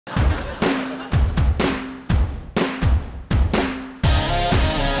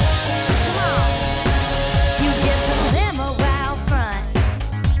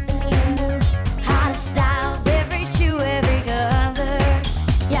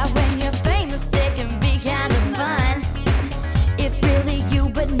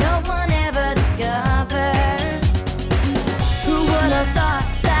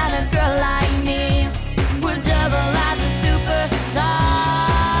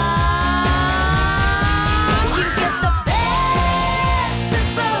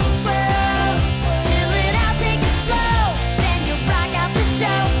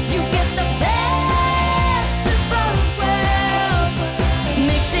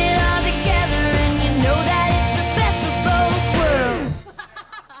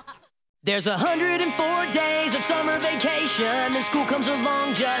There's 104 days of summer vacation, and school comes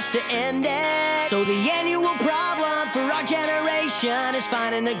along just to end it. So the annual problem for our generation is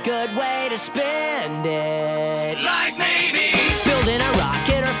finding a good way to spend it. Like maybe building a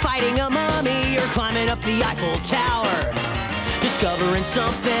rocket or fighting a mummy or climbing up the Eiffel Tower. Discovering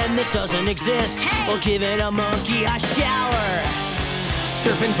something that doesn't exist, or giving a monkey a shower.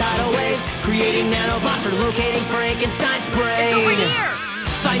 Surfing tidal waves, creating nanobots, or locating Frankenstein's brain. It's over here!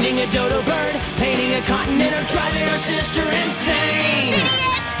 Finding a dodo bird, painting a continent, or driving our sister insane.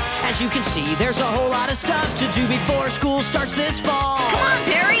 Phineas! As you can see, there's a whole lot of stuff to do before school starts this fall. Come on,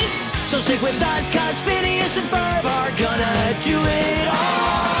 Barry! So stick with us, cause Phineas and Ferb are gonna do it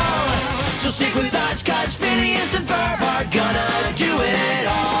all. So stick with us, cause Phineas and Ferb are gonna do it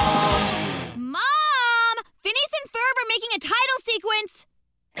all. Mom! Phineas and Ferb are making a title sequence!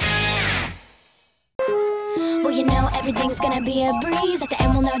 Well, you know everything's gonna be a breeze. At the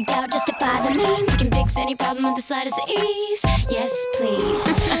end will no doubt justify the means. You can fix any problem with the slightest ease. Yes, please.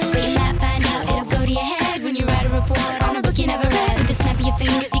 But you might find out it'll go to your head when you write a report on a book you never read. With the snap of your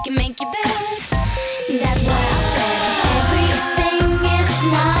fingers you can make your bed. That's what I'll say. Everything is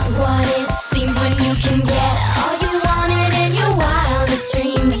not what it seems when you can get all you wanted in your wildest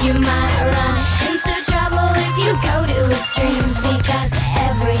dreams. You might run into trouble if you go to extremes, because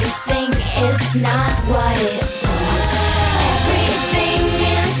everything is not what it seems. Everything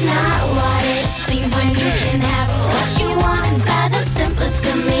is not what it seems when you can have what you want by the simplest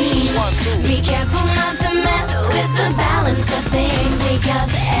of means. Be careful not to mess with the balance of things,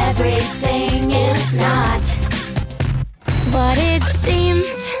 because everything is not what it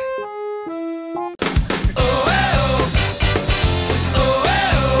seems.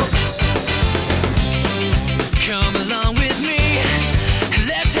 come along with me.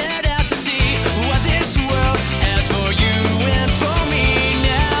 Let's head out to see what this world has for you and for me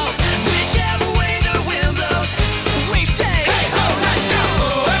now. Whichever way the wind blows, we say, hey ho, let's go.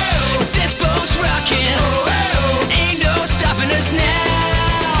 This boat's rocking, ain't no stopping us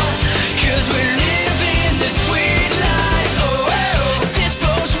now, 'cause we're living the sweet life. This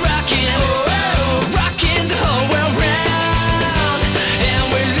boat's rocking, rocking the whole world round, and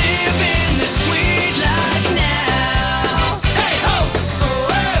we're living the sweet life now. Hey ho,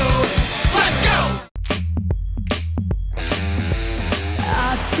 let's go.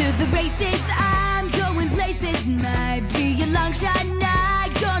 Off to the races, I'm going places. Might be a long shot, not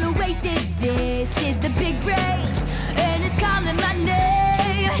gonna waste it. This is the big break, and it's calling my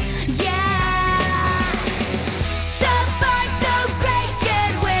name. Yeah. So far, so great,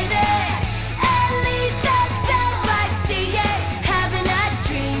 can't wait it. At least that's how I see it. Having a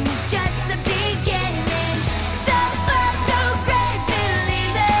dream is just the beginning. So far, so great,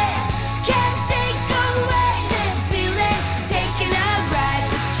 believe it. Can't take away this feeling. Taking a ride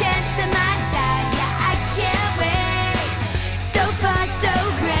with chance on my side. Yeah, I can't wait. So far, so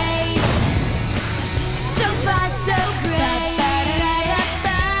great. So far, so great.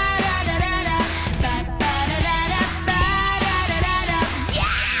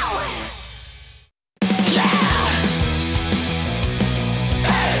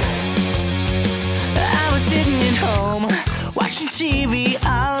 I was sitting at home, watching TV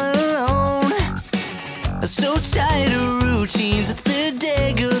all alone. So tired of routines that the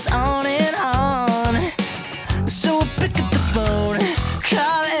day goes on and on. So I pick up the phone,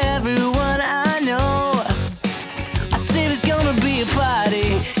 call everyone I know. I say there's gonna be a party,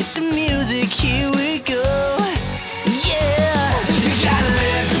 hit the music, here we go. Yeah! You gotta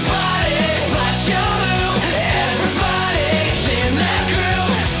live to party, watch your move. Everybody's in that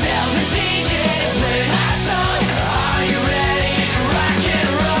groove. Tell the DJ to play my song. Are you ready to rock and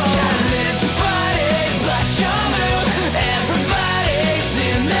roll? Gotta live to party, watch your move. Everybody's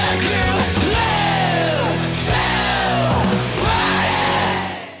in that groove. Live to party.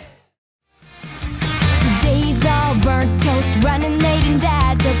 Today's all burnt toast, running late and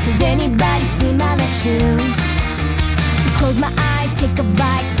dad jokes. Has anybody seen my left shoe? Close my eyes, take a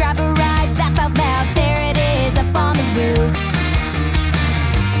bite, grab a ride, laugh out loud. There it is, up on the roof.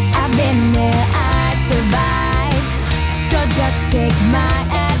 I've been there, I survived. So just take my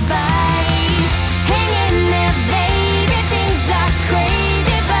advice. Hang in there, baby, things are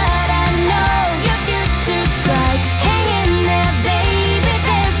crazy, but I know your future's bright. Hang in there, baby,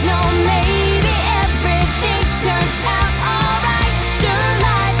 there's no maybe. Everything turns out alright. Sure,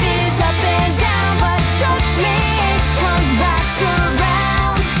 life is up and down, but trust me, it comes back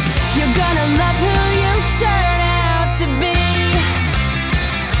around. You're gonna love who you turn out to be.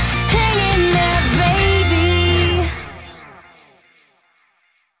 Hang in there, baby.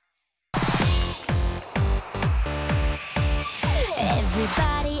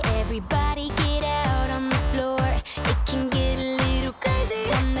 Everybody, everybody.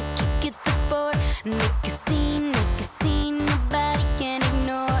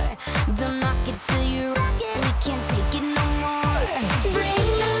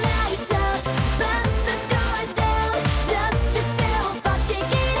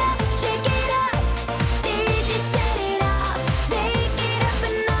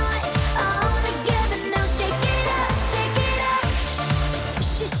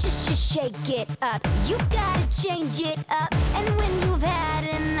 You gotta change it up.